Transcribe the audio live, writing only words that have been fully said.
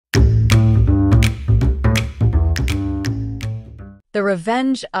The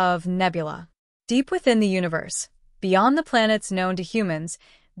Revenge of Nebula. Deep within the universe, beyond the planets known to humans,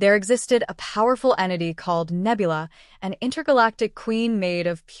 there existed a powerful entity called Nebula, an intergalactic queen made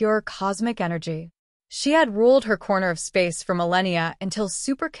of pure cosmic energy. She had ruled her corner of space for millennia until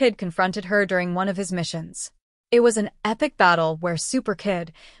SuperKid confronted her during one of his missions. It was an epic battle where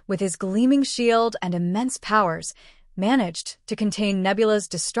SuperKid, with his gleaming shield and immense powers, managed to contain Nebula's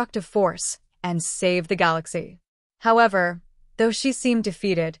destructive force and save the galaxy. However, though she seemed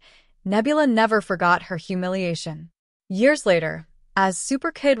defeated, Nebula never forgot her humiliation. Years later, as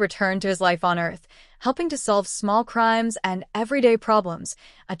SuperKid returned to his life on Earth, helping to solve small crimes and everyday problems,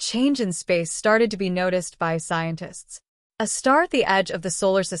 a change in space started to be noticed by scientists. A star at the edge of the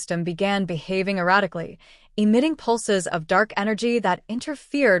solar system began behaving erratically, emitting pulses of dark energy that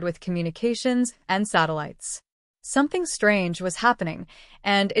interfered with communications and satellites. Something strange was happening,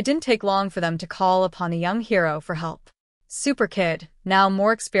 and it didn't take long for them to call upon the young hero for help. SuperKid, now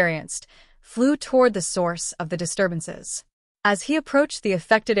more experienced, flew toward the source of the disturbances. As he approached the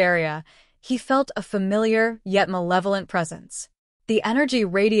affected area, he felt a familiar yet malevolent presence. The energy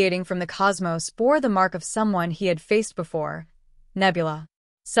radiating from the cosmos bore the mark of someone he had faced before, Nebula.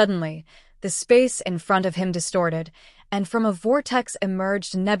 Suddenly, the space in front of him distorted, and from a vortex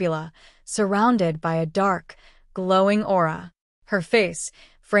emerged Nebula, surrounded by a dark, glowing aura. Her face,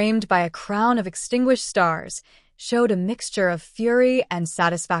 framed by a crown of extinguished stars, showed a mixture of fury and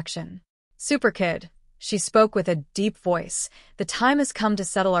satisfaction. SuperKid, she spoke with a deep voice, the time has come to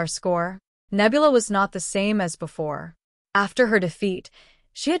settle our score. Nebula was not the same as before. After her defeat,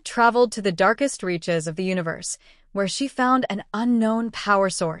 she had traveled to the darkest reaches of the universe, where she found an unknown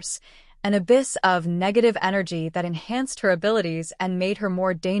power source, an abyss of negative energy that enhanced her abilities and made her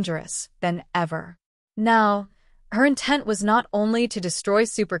more dangerous than ever. Now, her intent was not only to destroy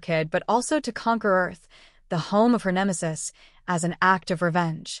SuperKid but also to conquer Earth, the home of her nemesis, as an act of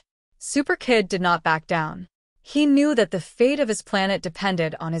revenge. SuperKid did not back down. He knew that the fate of his planet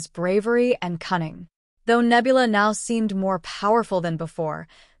depended on his bravery and cunning. Though Nebula now seemed more powerful than before,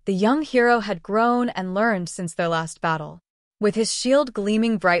 the young hero had grown and learned since their last battle. With his shield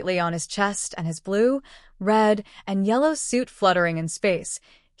gleaming brightly on his chest and his blue, red, and yellow suit fluttering in space,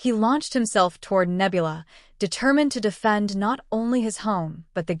 he launched himself toward Nebula, determined to defend not only his home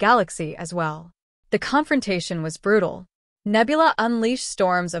but the galaxy as well. The confrontation was brutal. Nebula unleashed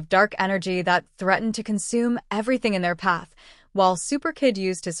storms of dark energy that threatened to consume everything in their path, while SuperKid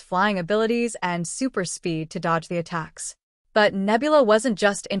used his flying abilities and super speed to dodge the attacks. But Nebula wasn't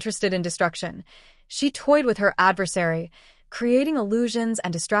just interested in destruction. She toyed with her adversary, creating illusions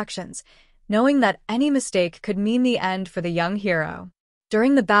and distractions, knowing that any mistake could mean the end for the young hero.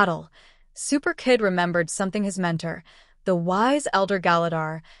 During the battle, SuperKid remembered something his mentor, the wise Elder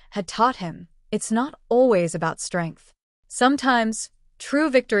Galadar, had taught him. It's not always about strength. Sometimes, true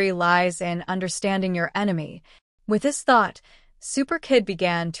victory lies in understanding your enemy. With this thought, SuperKid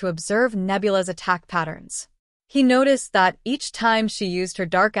began to observe Nebula's attack patterns. He noticed that each time she used her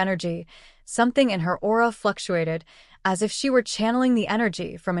dark energy, something in her aura fluctuated, as if she were channeling the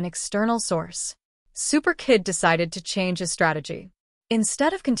energy from an external source. SuperKid decided to change his strategy.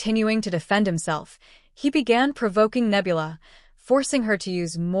 Instead of continuing to defend himself, he began provoking Nebula, forcing her to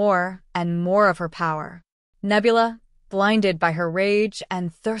use more and more of her power. Nebula, blinded by her rage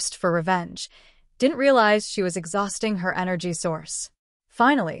and thirst for revenge, didn't realize she was exhausting her energy source.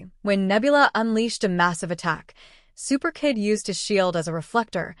 Finally, when Nebula unleashed a massive attack, SuperKid used his shield as a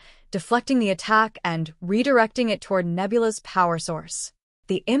reflector, deflecting the attack and redirecting it toward Nebula's power source.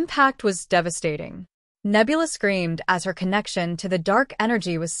 The impact was devastating. Nebula screamed as her connection to the dark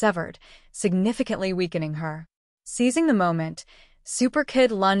energy was severed, significantly weakening her. Seizing the moment,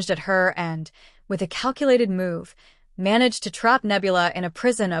 SuperKid lunged at her and, with a calculated move, managed to trap Nebula in a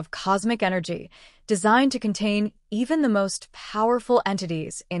prison of cosmic energy designed to contain even the most powerful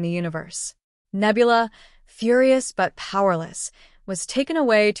entities in the universe. Nebula, furious but powerless, was taken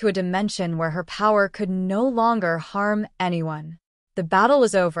away to a dimension where her power could no longer harm anyone. The battle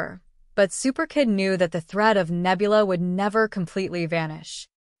was over, but SuperKid knew that the threat of Nebula would never completely vanish.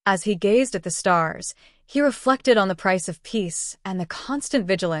 As he gazed at the stars, he reflected on the price of peace and the constant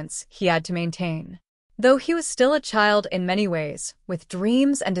vigilance he had to maintain. Though he was still a child in many ways, with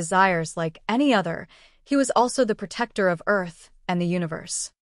dreams and desires like any other, he was also the protector of Earth and the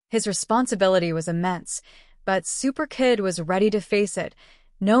universe. His responsibility was immense, but SuperKid was ready to face it,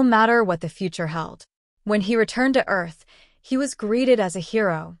 no matter what the future held. When he returned to Earth, he was greeted as a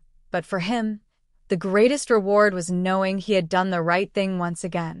hero, but for him, the greatest reward was knowing he had done the right thing once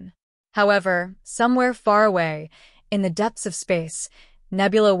again. However, somewhere far away, in the depths of space,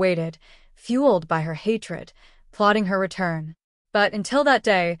 Nebula waited, fueled by her hatred, plotting her return. But until that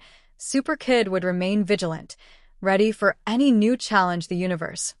day, SuperKid would remain vigilant, ready for any new challenge the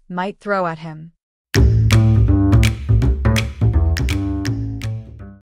universe might throw at him.